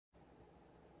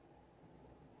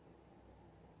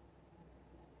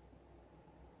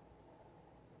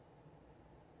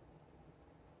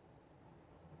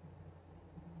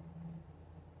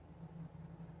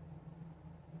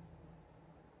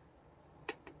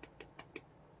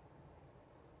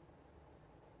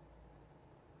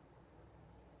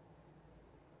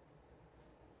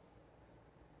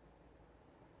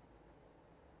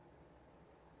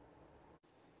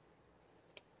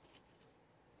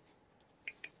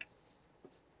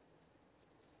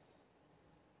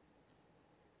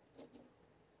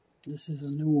This is a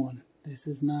new one. This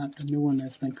is not the new one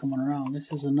that's been coming around.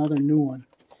 This is another new one.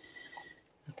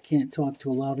 I can't talk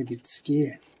too loud to get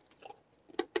scared.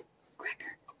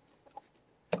 Cracker.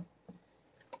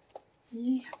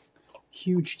 Yeah.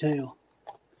 Huge tail.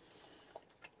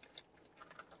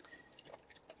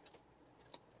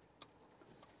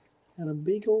 Got a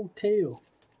big old tail.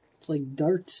 It's like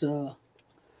Dart's,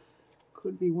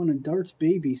 could be one of Dart's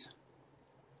babies.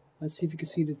 Let's see if you can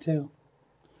see the tail.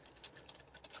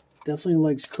 Definitely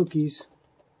likes cookies.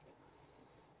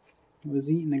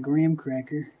 Was eating a graham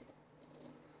cracker.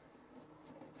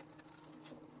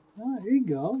 Oh, there you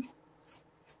go.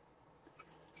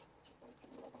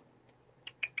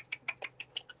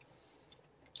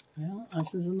 Well,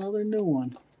 this is another new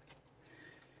one.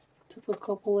 Took a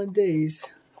couple of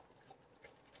days.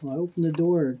 Well, I opened the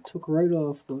door, it took right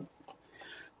off, but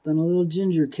then a little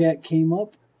ginger cat came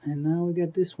up, and now we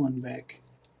got this one back.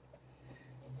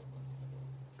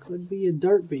 Could be a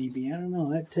Dart baby, I don't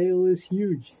know. That tail is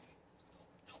huge.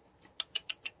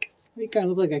 He kind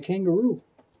of look like a kangaroo.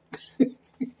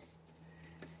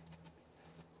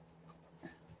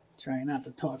 Trying not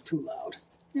to talk too loud.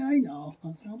 Yeah, I know.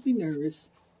 Don't be nervous.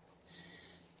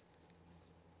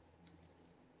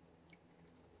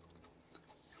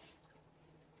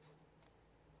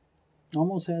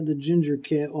 Almost had the ginger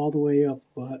cat all the way up,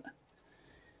 but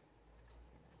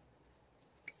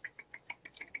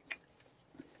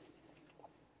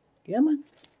come on.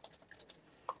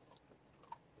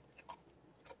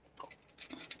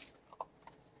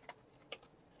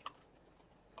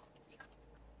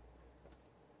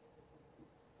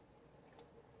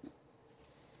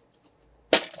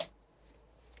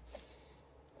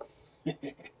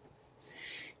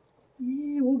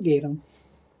 Yeah, we'll get him.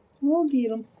 We'll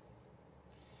get him.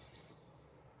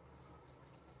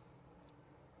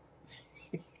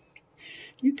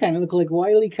 You kind of look like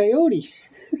Wile E. Coyote.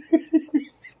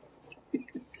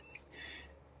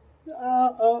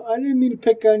 I didn't mean to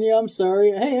pick on you. I'm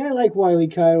sorry. Hey, I like Wile E.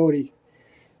 Coyote.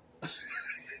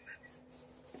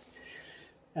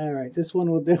 All right, this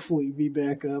one will definitely be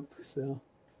back up, so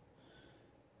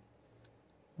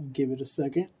I'll give it a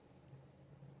second.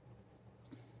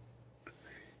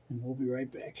 And we'll be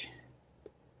right back.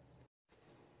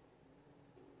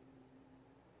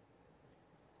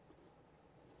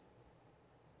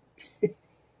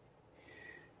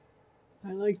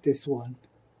 I like this one.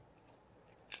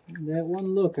 That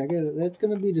one look, I got it. That's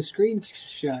gonna be the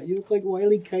screenshot. You look like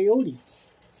Wile E. Coyote.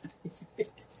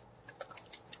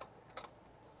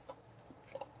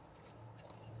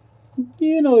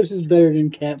 You know this is better than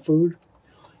cat food.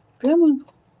 Come on.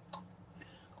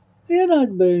 You're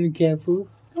not better than cat food.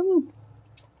 Come on.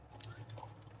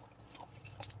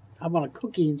 How about a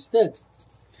cookie instead?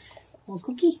 Want a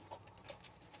cookie?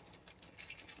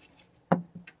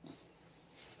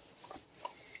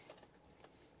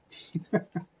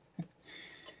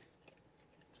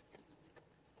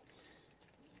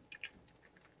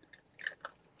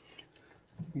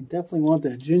 I definitely want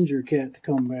that ginger cat to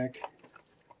come back.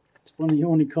 It's one of the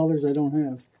only colors I don't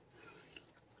have.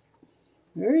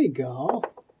 There you go.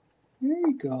 There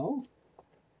you go.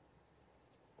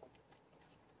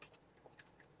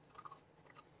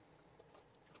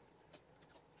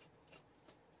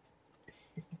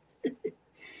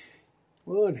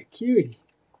 What a cutie.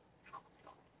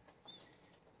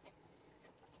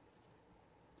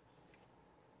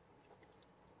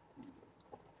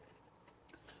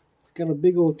 It's got a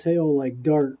big old tail like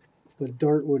Dart, but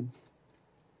Dart would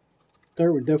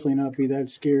definitely not be that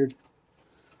scared,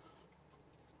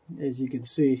 as you can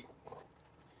see.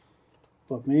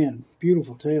 But man,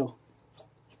 beautiful tail.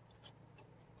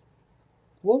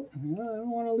 Whoop, I don't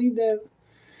want to leave that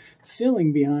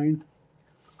filling behind.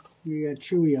 We got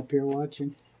Chewy up here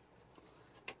watching.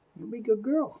 You'll be a good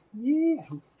girl. Yeah.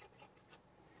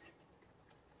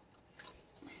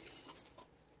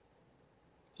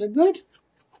 Is that good?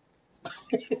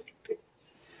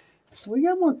 We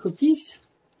got more cookies.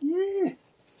 Yeah.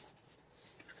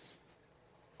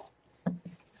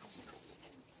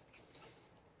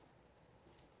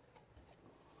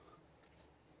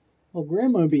 Well,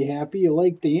 Grandma would be happy you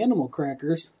like the animal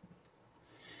crackers.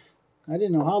 I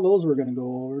didn't know how those were going to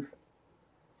go over.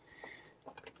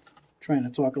 Trying to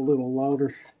talk a little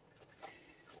louder.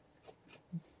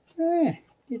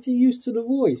 Get you used to the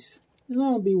voice. There's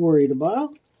nothing to be worried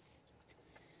about.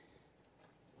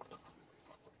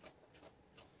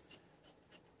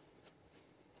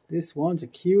 This one's a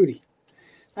cutie.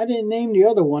 I didn't name the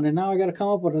other one, and now I got to come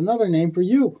up with another name for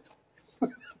you.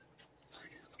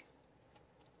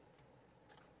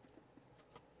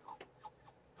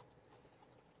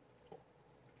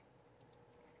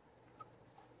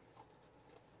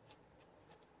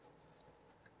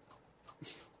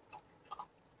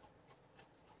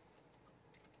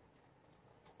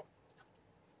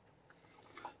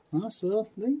 So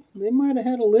they might have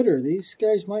had a litter. These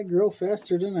guys might grow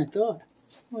faster than I thought.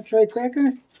 Want to try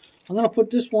Cracker? I'm going to put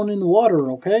this one in the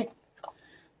water, okay?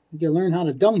 You can learn how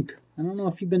to dunk. I don't know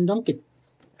if you've been dunking.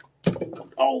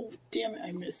 Oh, damn it,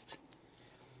 I missed.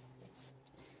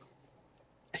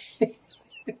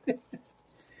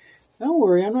 Don't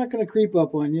worry, I'm not going to creep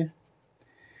up on you.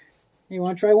 Hey, you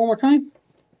want to try one more time?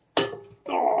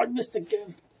 Oh, I missed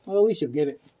again. Well, at least you'll get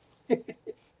it.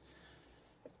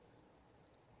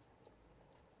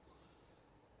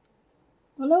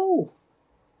 Hello.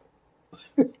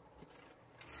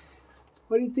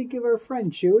 What do you think of our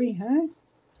friend, Chewy, huh?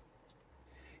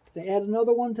 Did I add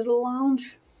another one to the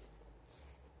lounge?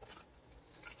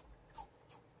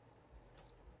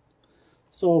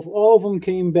 So if all of them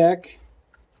came back,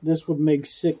 this would make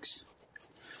 6.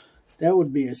 That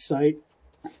would be a sight.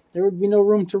 There would be no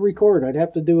room to record. I'd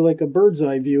have to do like a bird's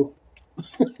eye view.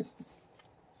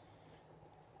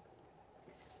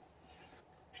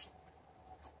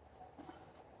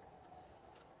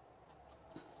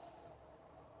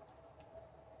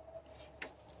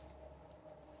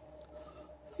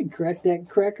 I cracked that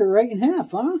cracker right in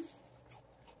half, huh?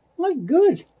 That's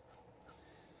good.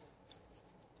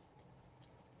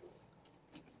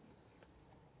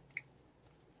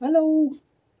 Hello.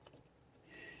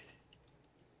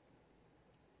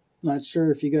 Not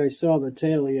sure if you guys saw the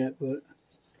tail yet, but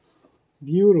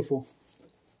beautiful.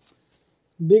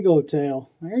 Big old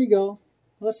tail. There you go.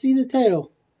 Let's see the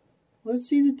tail. Let's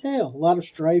see the tail. A lot of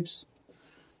stripes.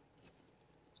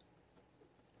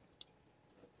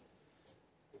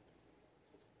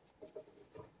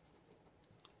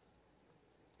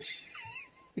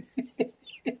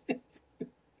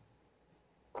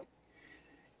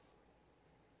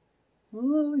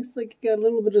 Well, it looks like you got a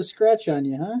little bit of scratch on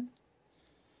you, huh?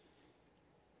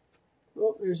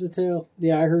 Oh, there's the tail.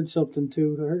 Yeah, I heard something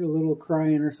too. I heard a little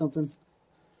crying or something.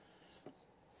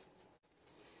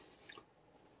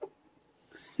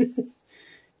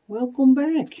 Welcome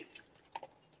back.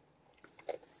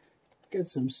 Got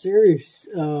some serious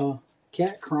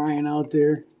cat crying out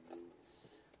there.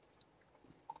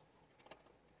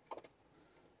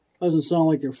 Doesn't sound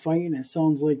like they're fighting. It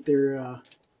sounds like they're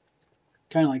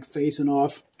kind of like facing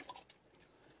off.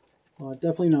 Well,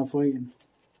 definitely not fighting.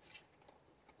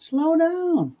 Slow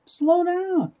down. Slow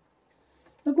down.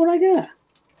 Look what I got.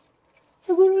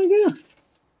 Look what I got.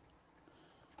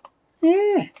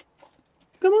 Yeah.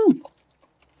 Come on.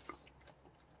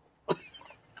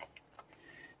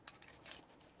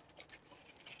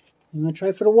 I'm going to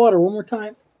try for the water one more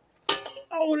time.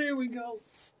 Oh, there we go.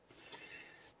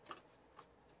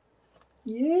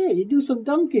 Yeah, you do some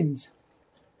dunkins.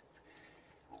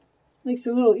 Makes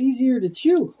it a little easier to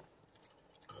chew.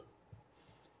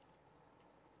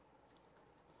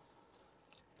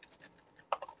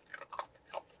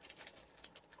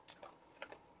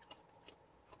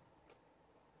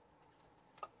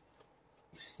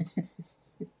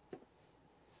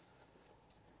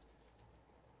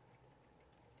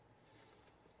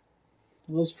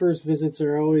 Those first visits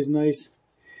are always nice.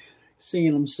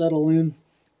 Seeing them settle in.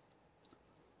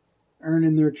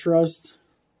 Earning their trust.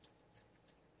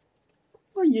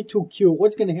 Oh, you're too cute.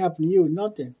 What's going to happen to you?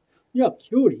 Nothing. You're a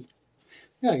cutie.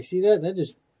 Yeah, you see that? That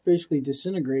just basically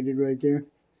disintegrated right there.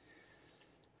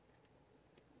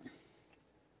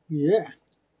 Yeah.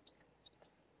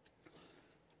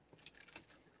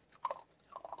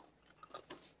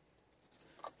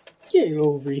 Get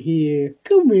over here.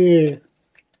 Come here.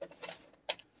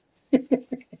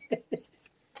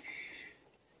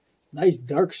 Nice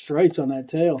dark stripes on that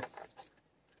tail.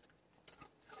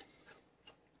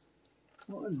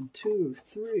 1, 2,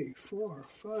 3, 4,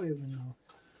 5, and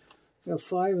got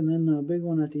 5, and then a big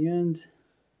one at the end.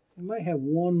 I might have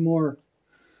one more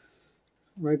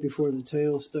right before the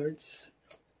tail starts.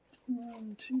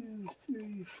 1, 2,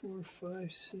 3, 4,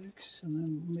 5, 6, and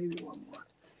then maybe one more.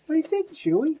 What do you think,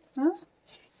 Chewy? Huh?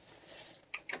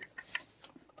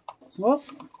 Well,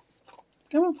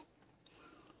 come on.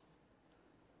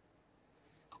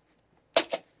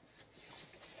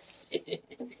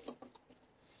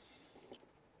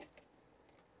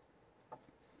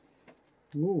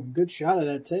 Ooh, good shot of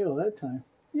that tail that time.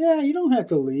 Yeah, you don't have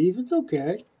to leave. It's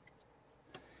okay.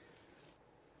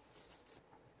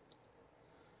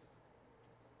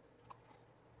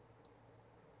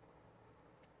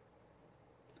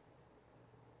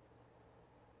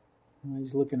 Oh,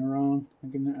 he's looking around.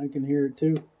 I can hear it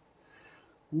too.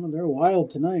 Oh, they're wild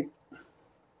tonight.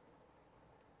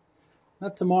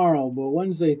 Not tomorrow, but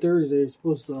Wednesday, Thursday is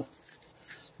supposed to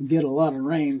get a lot of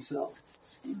rain, so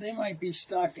they might be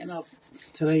stocking up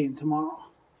today and tomorrow.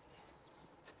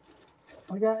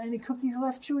 We got any cookies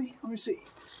left, Chewy? Let me see.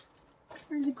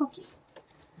 Where's the cookie?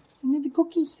 I need the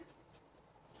cookie.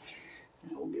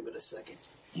 We'll give it a second.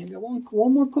 I got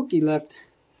one more cookie left.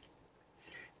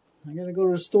 I gotta go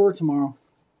to the store tomorrow.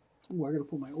 Oh, I gotta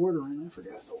put my order in. I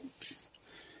forgot. Oh.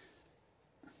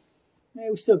 Hey,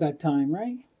 we still got time,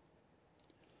 right?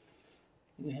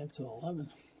 We have till 11.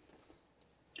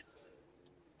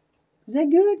 Is that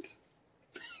good?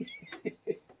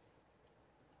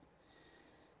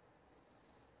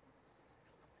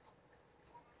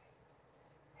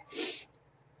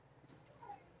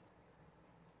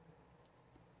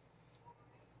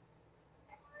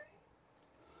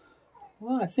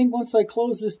 Well, I think once I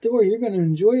close this door, you're going to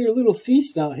enjoy your little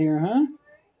feast out here, huh?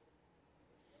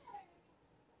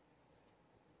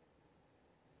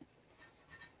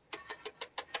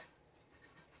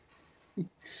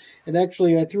 And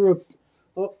actually, I threw a...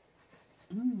 Oh,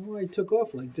 I don't know why I took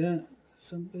off like that.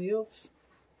 Somebody else?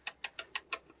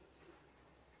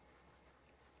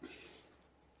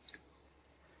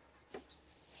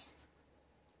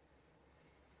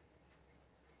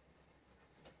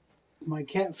 My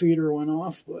cat feeder went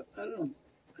off, but I don't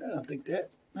think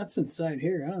that's inside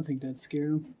here. I don't think that scared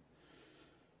him.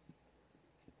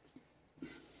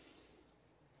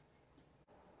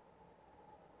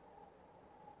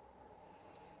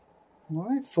 All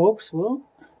right, folks. Well,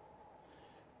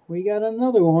 we got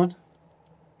another one.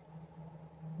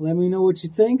 Let me know what you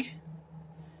think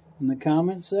in the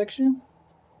comment section.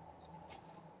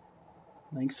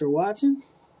 Thanks for watching.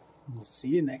 We'll see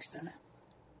you next time.